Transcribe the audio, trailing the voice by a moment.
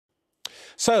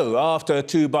So, after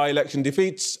two by-election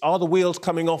defeats, are the wheels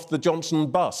coming off the Johnson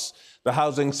bus? The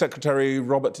Housing Secretary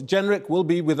Robert Jenrick will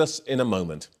be with us in a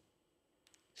moment.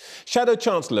 Shadow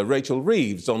Chancellor Rachel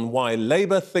Reeves on why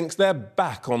Labour thinks they're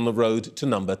back on the road to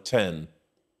number 10.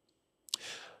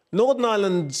 Northern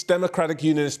Ireland's Democratic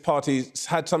Unionist Party's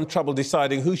had some trouble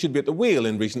deciding who should be at the wheel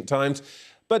in recent times,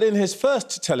 but in his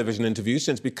first television interview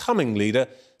since becoming leader,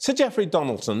 Sir Geoffrey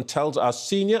Donaldson tells our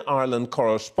senior Ireland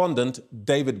correspondent,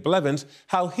 David Blevins,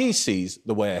 how he sees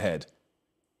the way ahead.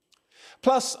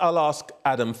 Plus, I'll ask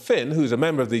Adam Finn, who's a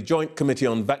member of the Joint Committee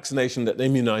on Vaccination and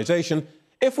Immunisation,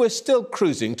 if we're still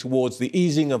cruising towards the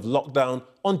easing of lockdown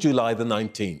on July the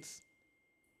 19th.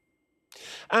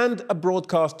 And a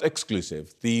broadcast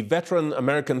exclusive, the veteran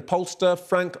American pollster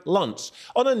Frank Luntz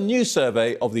on a new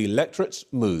survey of the electorate's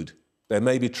mood. There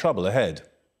may be trouble ahead.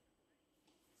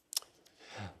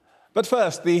 But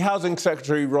first, the Housing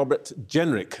Secretary Robert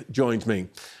Jenrick joined me.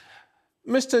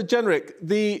 Mr Jenrick,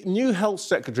 the new Health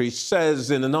Secretary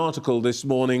says in an article this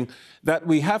morning that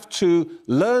we have to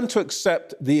learn to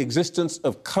accept the existence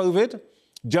of COVID,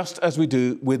 just as we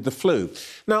do with the flu.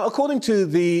 Now, according to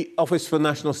the Office for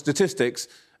National Statistics,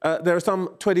 there are some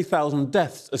 20,000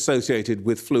 deaths associated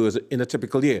with flu in a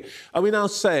typical year. Are we now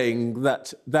saying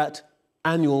that that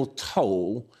annual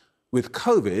toll with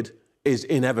COVID is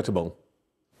inevitable?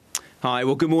 Hi,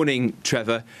 well, good morning,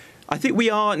 Trevor. I think we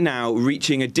are now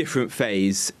reaching a different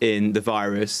phase in the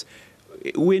virus.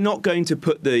 We're not going to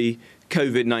put the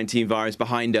COVID-19 virus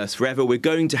behind us forever. We're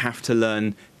going to have to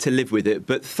learn to live with it.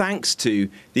 But thanks to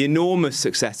the enormous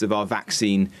success of our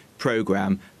vaccine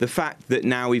programme, the fact that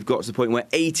now we've got to the point where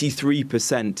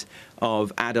 83%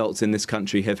 of adults in this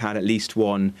country have had at least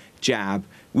one jab,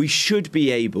 we should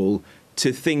be able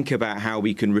to think about how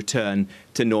we can return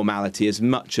to normality as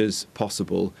much as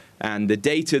possible. And the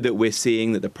data that we're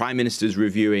seeing, that the Prime Minister is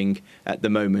reviewing at the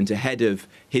moment ahead of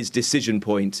his decision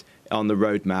point on the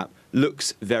roadmap,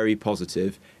 looks very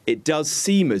positive. It does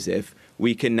seem as if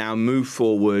we can now move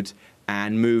forward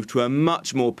and move to a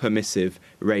much more permissive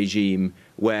regime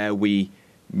where we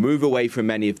move away from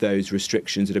many of those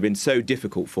restrictions that have been so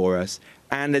difficult for us.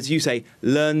 And as you say,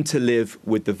 learn to live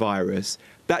with the virus.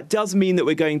 That does mean that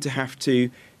we're going to have to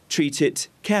treat it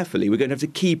carefully. We're going to have to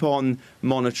keep on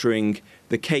monitoring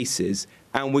the cases,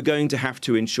 and we're going to have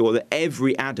to ensure that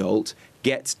every adult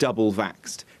gets double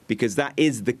vaxxed, because that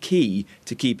is the key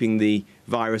to keeping the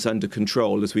virus under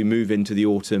control as we move into the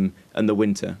autumn and the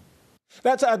winter.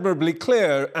 That's admirably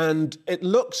clear, and it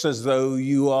looks as though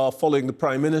you are following the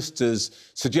Prime Minister's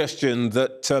suggestion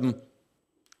that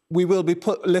we will be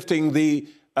lifting the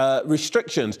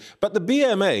restrictions. But the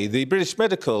BMA, the British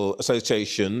Medical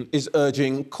Association, is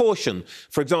urging caution.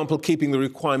 For example, keeping the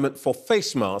requirement for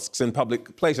face masks in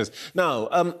public places. Now,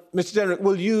 Mr Jenrick,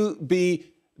 will you be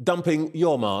dumping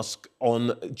your mask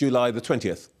on July the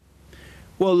 20th?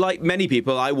 Well, like many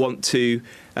people, I want to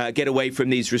get away from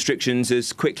these restrictions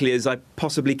as quickly as I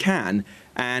possibly can.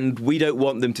 And we don't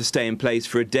want them to stay in place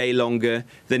for a day longer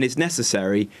than is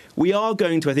necessary. We are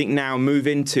going to, I think, now move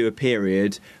into a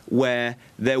period where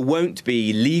there won't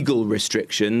be legal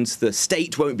restrictions. The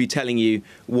state won't be telling you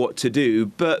what to do,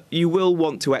 but you will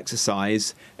want to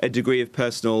exercise a degree of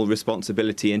personal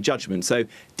responsibility and judgment. So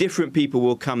different people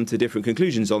will come to different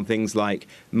conclusions on things like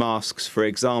masks, for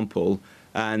example.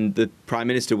 And the Prime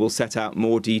Minister will set out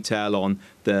more detail on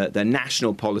the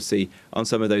national policy on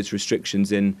some of those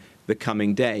restrictions in the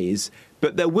coming days.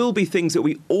 But there will be things that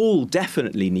we all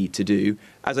definitely need to do.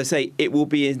 As I say, it will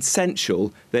be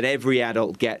essential that every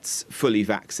adult gets fully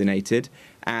vaccinated.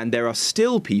 And there are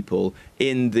still people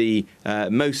in the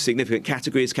most significant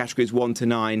categories 1 to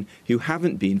 9, who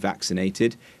haven't been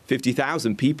vaccinated.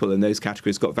 50,000 people in those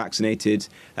categories got vaccinated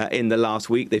in the last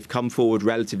week. They've come forward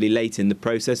relatively late in the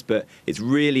process, but it's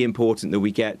really important that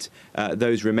we get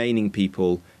those remaining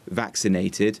people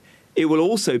vaccinated. It will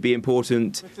also be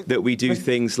important that we do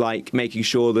things like making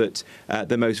sure that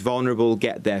the most vulnerable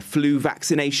get their flu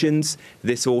vaccinations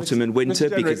this autumn and winter,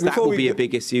 because that will be a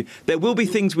big issue. There will be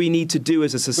things we need to do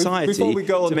as a society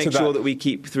to make sure that we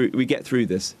get through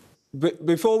this.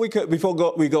 Before we go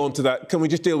on to that, can we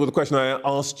just deal with the question I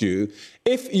asked you?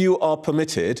 If you are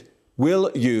permitted,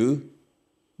 will you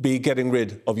be getting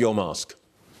rid of your mask?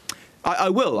 I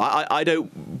will. I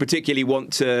don't particularly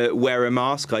want to wear a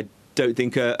mask. I don't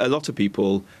think a lot of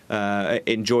people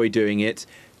enjoy doing it.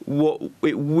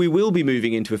 We will be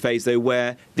moving into a phase, though,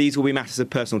 where these will be matters of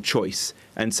personal choice.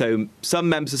 And so some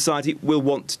members of society will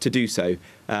want to do so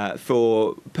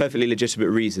for perfectly legitimate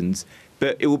reasons.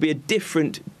 But it will be a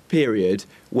different period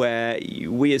where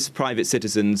we as private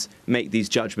citizens make these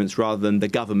judgments rather than the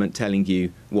government telling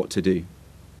you what to do.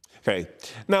 OK.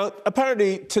 Now,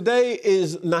 apparently today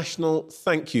is National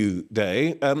Thank You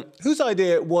Day. Whose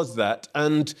idea was that?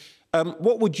 And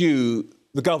what would you,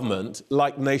 the government,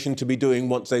 like the nation to be doing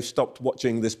once they've stopped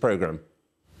watching this programme?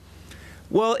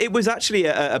 Well, it was actually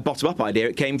a bottom-up idea.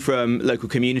 It came from local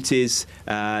communities.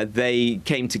 They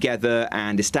came together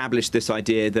and established this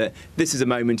idea that this is a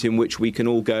moment in which we can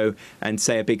all go and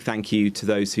say a big thank you to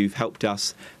those who've helped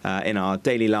us in our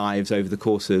daily lives over the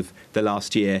course of the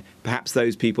last year. Perhaps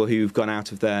those people who've gone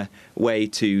out of their way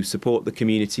to support the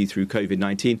community through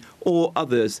COVID-19, or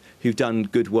others who've done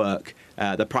good work.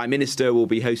 The Prime Minister will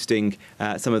be hosting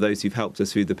some of those who've helped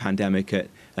us through the pandemic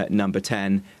at Number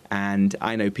 10. And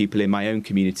I know people in my own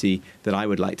community that I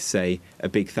would like to say a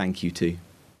big thank you to.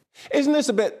 Isn't this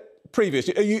a bit previous?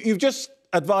 You've just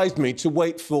advised me to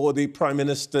wait for the Prime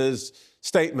Minister's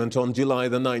statement on July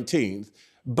the 19th,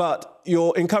 but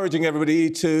you're encouraging everybody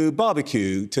to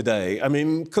barbecue today. I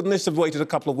mean, couldn't this have waited a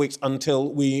couple of weeks until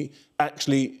we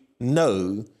actually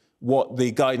know what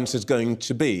the guidance is going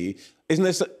to be? Isn't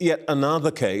this yet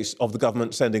another case of the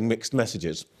government sending mixed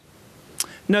messages?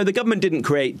 No, the government didn't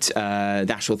create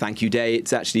National Thank You Day.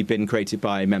 It's actually been created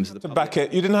by members of the public.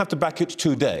 You didn't have to back it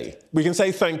today. We can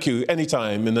say thank you any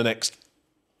time in the next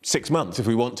 6 months if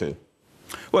we want to.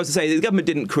 Well, as I say, the government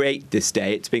didn't create this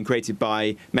day. It's been created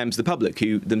by members of the public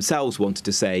who themselves wanted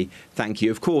to say thank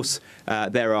you. Of course,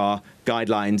 there are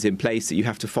guidelines in place that you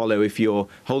have to follow if you're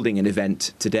holding an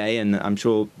event today, and I'm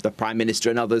sure the Prime Minister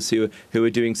and others who are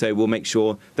doing so will make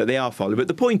sure that they are followed. But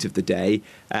the point of the day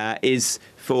is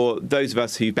for those of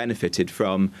us who benefited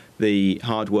from the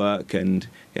hard work and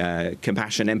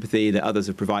compassion, empathy that others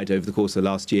have provided over the course of the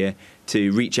last year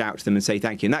to reach out to them and say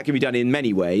thank you. And that can be done in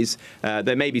many ways.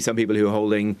 There may be some people who are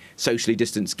holding socially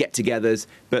distanced get-togethers,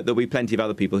 but there'll be plenty of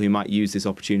other people who might use this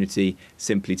opportunity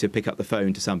simply to pick up the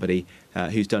phone to somebody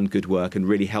who's done good work and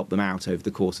really help them out over the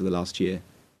course of the last year.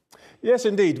 Yes,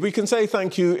 indeed. We can say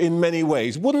thank you in many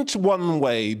ways. Wouldn't one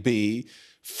way be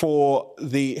for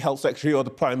the Health Secretary or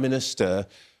the Prime Minister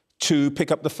to pick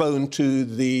up the phone to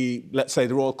the, let's say,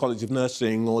 the Royal College of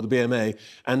Nursing or the BMA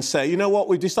and say, you know what,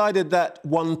 we've decided that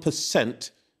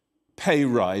 1% pay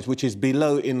rise, which is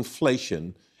below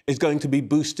inflation, is going to be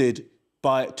boosted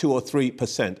by 2 or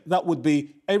 3%. That would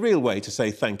be a real way to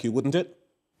say thank you, wouldn't it?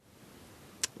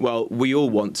 Well, we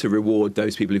all want to reward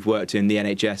those people who've worked in the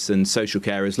NHS and social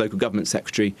care as local government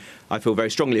secretary. I feel very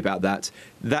strongly about that.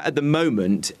 That at the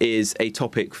moment is a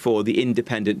topic for the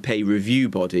independent pay review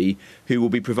body, who will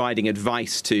be providing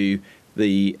advice to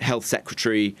the health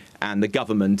secretary and the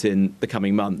government in the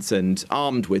coming months, and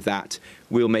armed with that,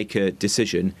 we'll make a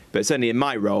decision. But certainly in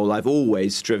my role, I've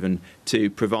always striven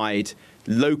to provide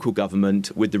local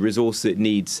government with the resource it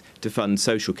needs to fund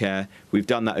social care. We've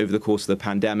done that over the course of the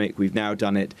pandemic. We've now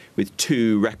done it with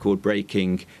 2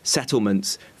 record-breaking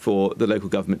settlements for the local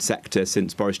government sector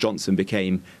since Boris Johnson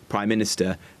became Prime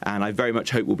Minister, and I very much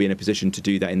hope we'll be in a position to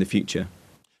do that in the future.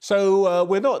 So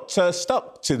we're not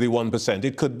stuck to the 1%.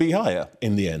 It could be higher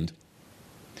in the end.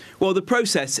 Well, the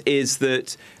process is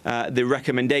that the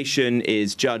recommendation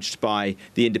is judged by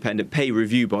the independent pay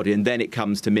review body, and then it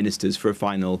comes to ministers for a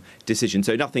final decision.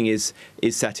 So nothing is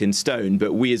set in stone,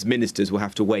 but we as ministers will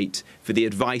have to wait for the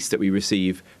advice that we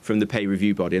receive from the pay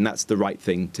review body, and that's the right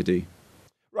thing to do.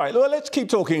 Right, well, let's keep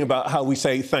talking about how we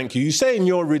say thank you. You say in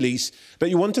your release that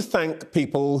you want to thank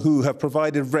people who have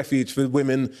provided refuge for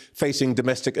women facing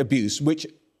domestic abuse, which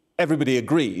everybody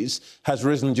agrees has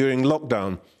risen during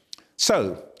lockdown.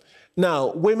 So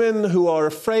now, women who are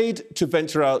afraid to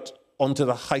venture out onto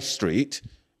the high street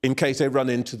in case they run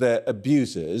into their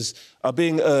abusers are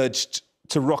being urged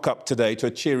to rock up today to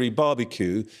a cheery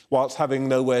barbecue whilst having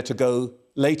nowhere to go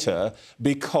later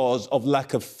because of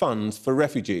lack of funds for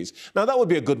refugees. Now, that would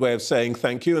be a good way of saying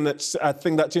thank you, and I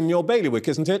think that's in your bailiwick,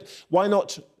 isn't it? Why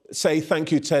not say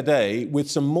thank you today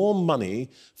with some more money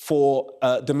for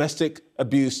domestic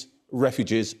abuse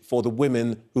refugees for the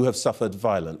women who have suffered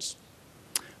violence?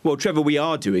 Well, Trevor, we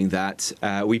are doing that.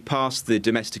 We passed the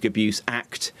Domestic Abuse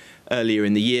Act earlier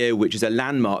in the year, which is a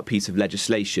landmark piece of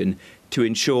legislation to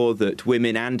ensure that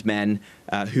women and men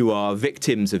who are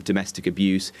victims of domestic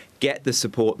abuse get the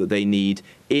support that they need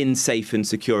in safe and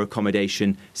secure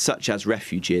accommodation, such as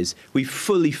refuges. We've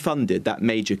fully funded that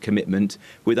major commitment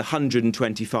with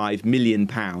 £125 million,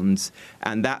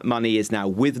 and that money is now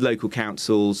with local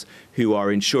councils who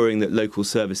are ensuring that local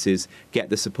services get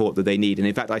the support that they need. And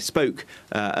in fact, I spoke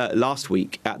last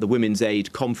week at the Women's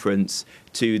Aid conference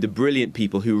to the brilliant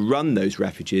people who run those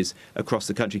refuges across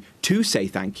the country to say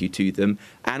thank you to them,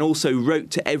 and also wrote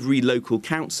to every local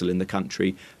council in the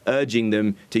country urging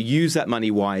them to use that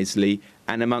money wisely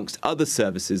and amongst other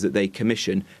services that they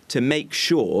commission to make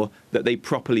sure that they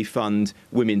properly fund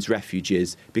women's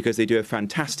refuges, because they do a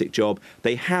fantastic job.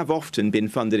 They have often been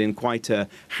funded in quite a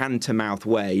hand-to-mouth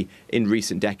way in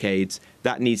recent decades.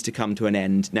 That needs to come to an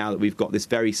end now that we've got this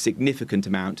very significant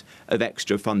amount of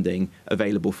extra funding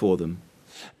available for them.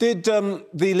 Did the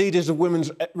leaders of Women's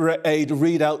Aid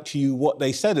read out to you what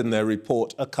they said in their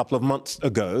report a couple of months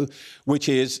ago, which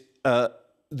is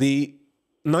the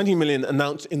 90 million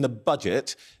announced in the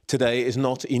budget today is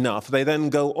not enough? They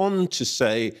then go on to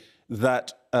say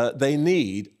that they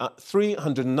need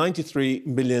 £393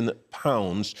 million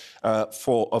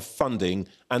of funding,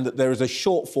 and that there is a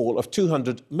shortfall of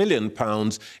 £200 million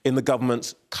in the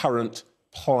government's current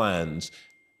plans.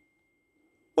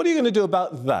 What are you going to do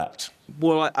about that?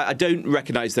 Well, I don't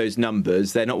recognise those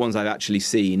numbers. They're not ones I've actually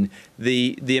seen.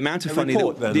 The amount of funding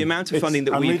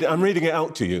that I'm reading it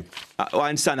out to you. I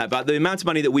understand that, but the amount of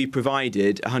money that we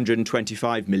provided,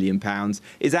 £125 million,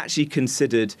 is actually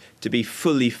considered to be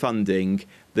fully funding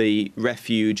the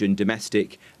refuge and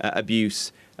domestic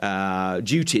abuse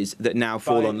duties that now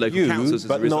fall on local councils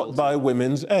as a result. But not by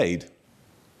Women's Aid.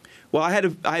 Well, I had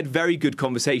a very good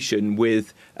conversation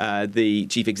with the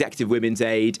Chief Executive of Women's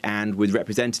Aid and with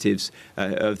representatives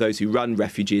of those who run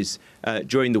refuges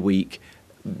during the week.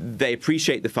 They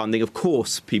appreciate the funding. Of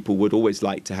course, people would always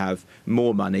like to have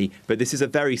more money, but this is a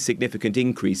very significant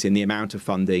increase in the amount of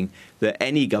funding that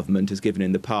any government has given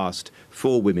in the past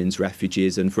for women's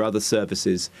refuges and for other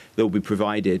services that will be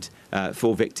provided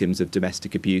for victims of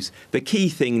domestic abuse. The key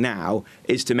thing now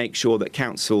is to make sure that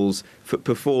councils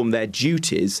perform their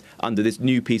duties under this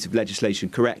new piece of legislation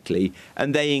correctly,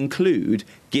 and they include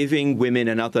giving women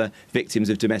and other victims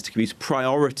of domestic abuse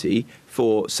priority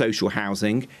for social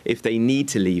housing if they need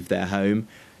to leave their home,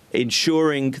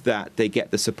 ensuring that they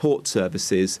get the support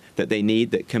services that they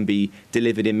need that can be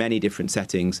delivered in many different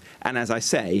settings, and, as I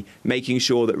say, making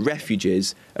sure that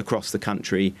refuges across the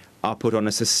country are put on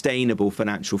a sustainable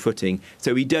financial footing,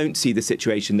 so we don't see the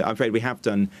situation that I'm afraid we have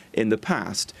done in the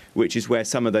past, which is where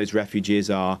some of those refuges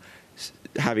are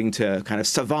having to kind of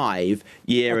survive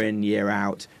year in, year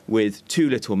out with too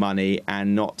little money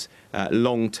and not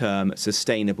long-term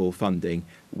sustainable funding.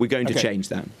 We're going to change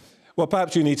that. Well,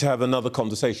 perhaps you need to have another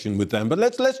conversation with them. But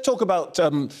let's talk about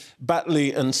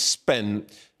Batley and Spen.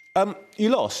 You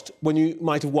lost when you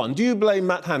might have won. Do you blame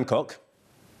Matt Hancock?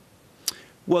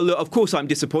 Well, look, of course, I'm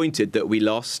disappointed that we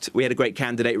lost. We had a great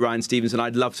candidate, Ryan Stevenson.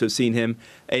 I'd love to have seen him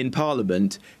in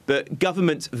Parliament. But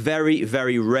governments very,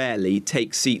 very rarely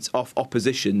take seats off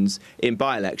oppositions in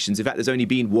by-elections. In fact, there's only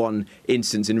been one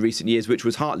instance in recent years, which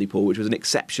was Hartlepool, which was an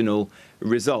exceptional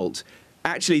result.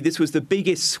 Actually, this was the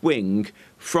biggest swing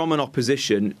from an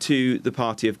opposition to the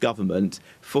party of government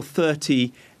for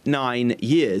 39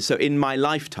 years, so in my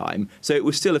lifetime. So it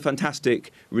was still a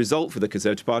fantastic result for the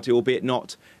Conservative Party, albeit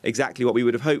not exactly what we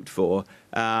would have hoped for.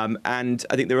 And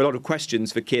I think there are a lot of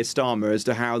questions for Keir Starmer as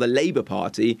to how the Labour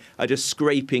Party are just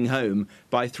scraping home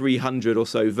by 300 or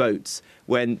so votes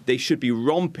when they should be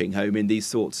romping home in these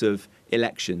sorts of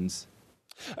elections.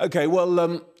 OK,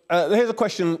 well, here's a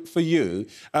question for you.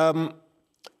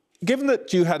 Given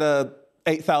that you had a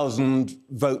 8,000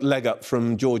 vote leg up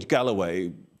from George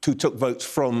Galloway, who took votes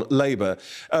from Labour,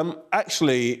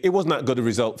 actually, it wasn't that good a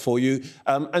result for you.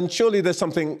 And surely there's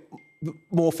something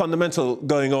more fundamental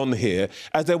going on here,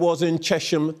 as there was in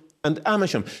Chesham and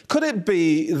Amersham. Could it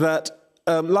be that,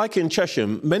 like in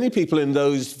Chesham, many people in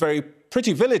those very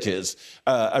pretty villages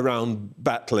around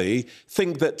Batley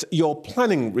think that your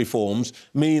planning reforms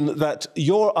mean that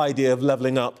your idea of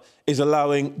levelling up is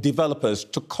allowing developers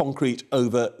to concrete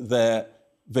over their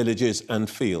villages and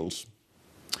fields?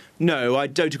 No, I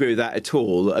don't agree with that at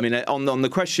all. I mean, on the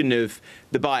question of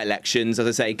the by-elections, as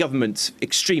I say, governments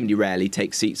extremely rarely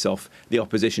take seats off the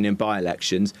opposition in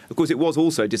by-elections. Of course, it was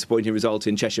also a disappointing result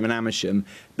in Chesham and Amersham,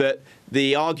 but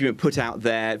the argument put out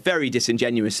there very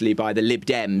disingenuously by the Lib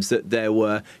Dems that there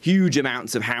were huge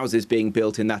amounts of houses being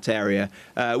built in that area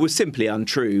was simply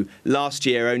untrue. Last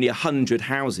year, only 100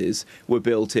 houses were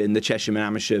built in the Chesham and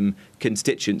Amersham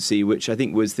constituency, which I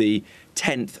think was the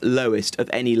 10th lowest of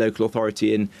any local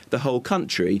authority in the whole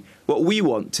country. What we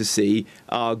want to see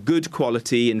are good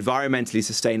quality, environmentally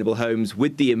sustainable homes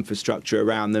with the infrastructure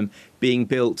around them being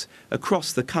built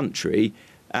across the country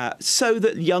so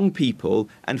that young people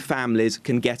and families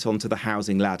can get onto the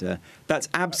housing ladder. That's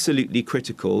absolutely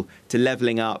critical to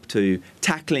levelling up, to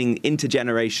tackling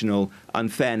intergenerational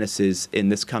unfairnesses in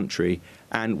this country.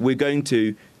 And we're going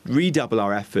to redouble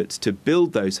our efforts to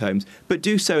build those homes, but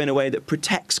do so in a way that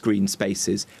protects green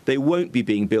spaces. They won't be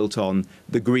being built on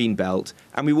the green belt,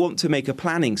 and we want to make a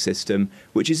planning system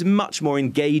which is much more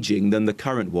engaging than the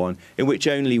current one, in which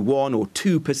only 1 or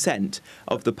 2%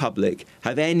 of the public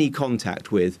have any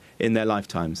contact with in their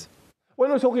lifetimes. When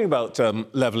we're talking about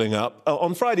levelling up,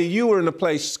 on Friday you were in a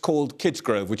place called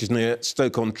Kidsgrove, which is near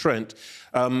Stoke-on-Trent.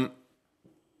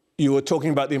 You were talking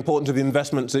about the importance of the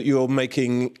investments that you're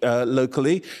making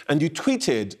locally, and you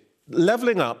tweeted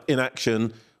levelling up in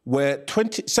action, where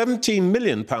 £17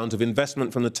 million of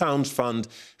investment from the Towns Fund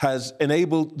has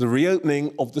enabled the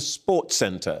reopening of the sports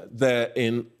centre there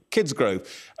in Kidsgrove.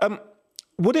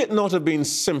 Would it not have been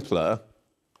simpler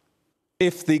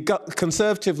if the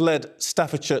Conservative-led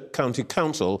Staffordshire County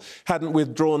Council hadn't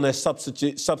withdrawn their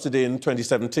subsidy in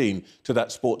 2017 to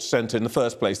that sports centre in the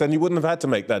first place? Then you wouldn't have had to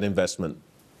make that investment.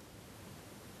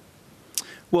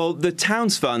 Well, the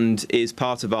Towns Fund is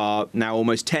part of our now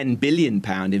almost £10 billion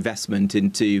investment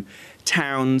into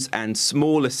towns and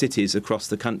smaller cities across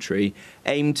the country,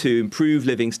 aimed to improve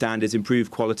living standards,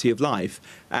 improve quality of life.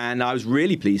 And I was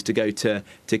really pleased to go to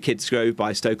Kidsgrove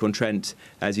by Stoke-on-Trent,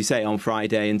 as you say, on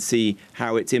Friday and see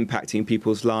how it's impacting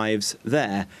people's lives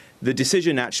there. The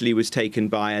decision actually was taken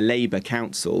by a Labour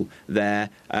council there.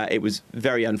 It was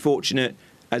very unfortunate.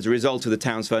 As a result of the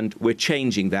Towns Fund, we're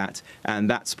changing that, and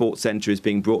that sports centre is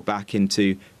being brought back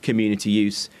into community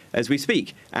use as we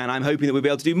speak. And I'm hoping that we'll be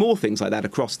able to do more things like that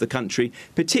across the country,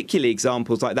 particularly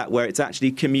examples like that where it's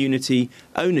actually community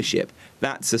ownership.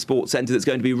 That's a sports centre that's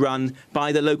going to be run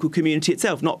by the local community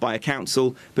itself, not by a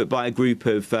council, but by a group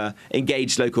of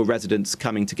engaged local residents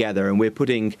coming together. And we're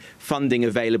putting funding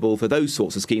available for those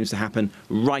sorts of schemes to happen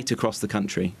right across the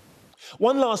country.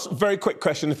 One last very quick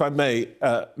question, if I may,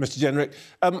 Mr Jenrick.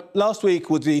 Last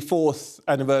week was the 4th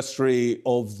anniversary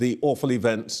of the awful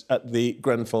events at the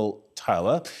Grenfell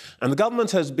Tower, and the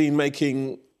government has been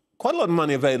making quite a lot of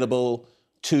money available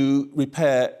to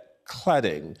repair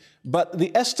cladding. But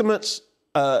the estimates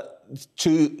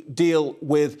to deal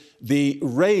with the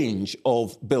range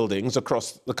of buildings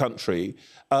across the country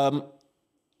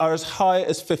are as high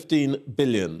as £15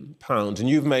 billion, and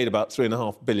you've made about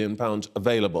 £3.5 billion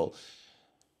available.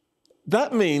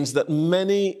 That means that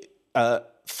many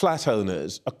flat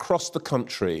owners across the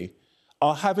country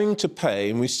are having to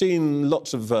pay, and we've seen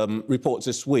lots of reports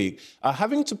this week, are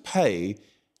having to pay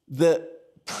the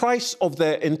price of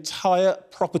their entire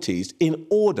properties in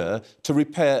order to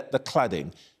repair the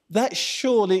cladding. That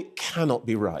surely cannot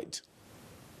be right.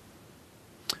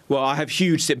 Well, I have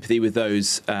huge sympathy with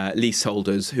those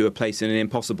leaseholders who are placed in an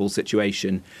impossible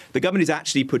situation. The government is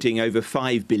actually putting over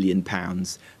 £5 billion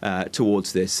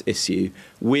towards this issue.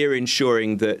 We're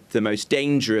ensuring that the most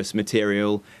dangerous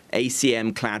material,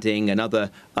 ACM cladding and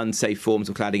other unsafe forms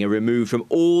of cladding, are removed from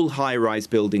all high-rise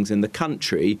buildings in the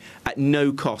country at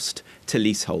no cost to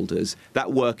leaseholders.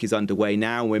 That work is underway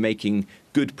now, and we're making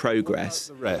good progress.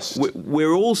 What about the rest?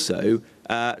 We're also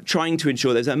trying to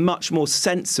ensure there's a much more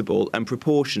sensible and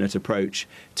proportionate approach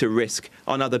to risk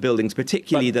on other buildings,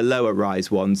 particularly the lower-rise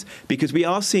ones, because we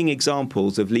are seeing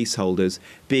examples of leaseholders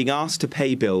being asked to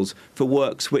pay bills for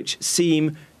works which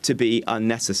seem to be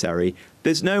unnecessary.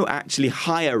 There's no actually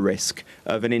higher risk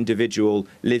of an individual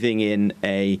living in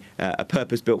a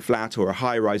purpose-built flat or a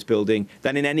high-rise building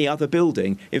than in any other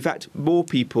building. In fact, more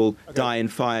people die in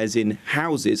fires in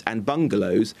houses and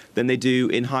bungalows than they do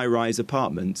in high-rise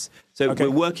apartments. So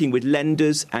we're working with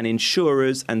lenders and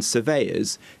insurers and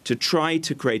surveyors to try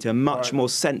to create a much more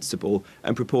sensible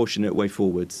and proportionate way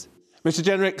forwards. Mr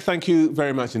Jenrick, thank you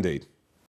very much indeed.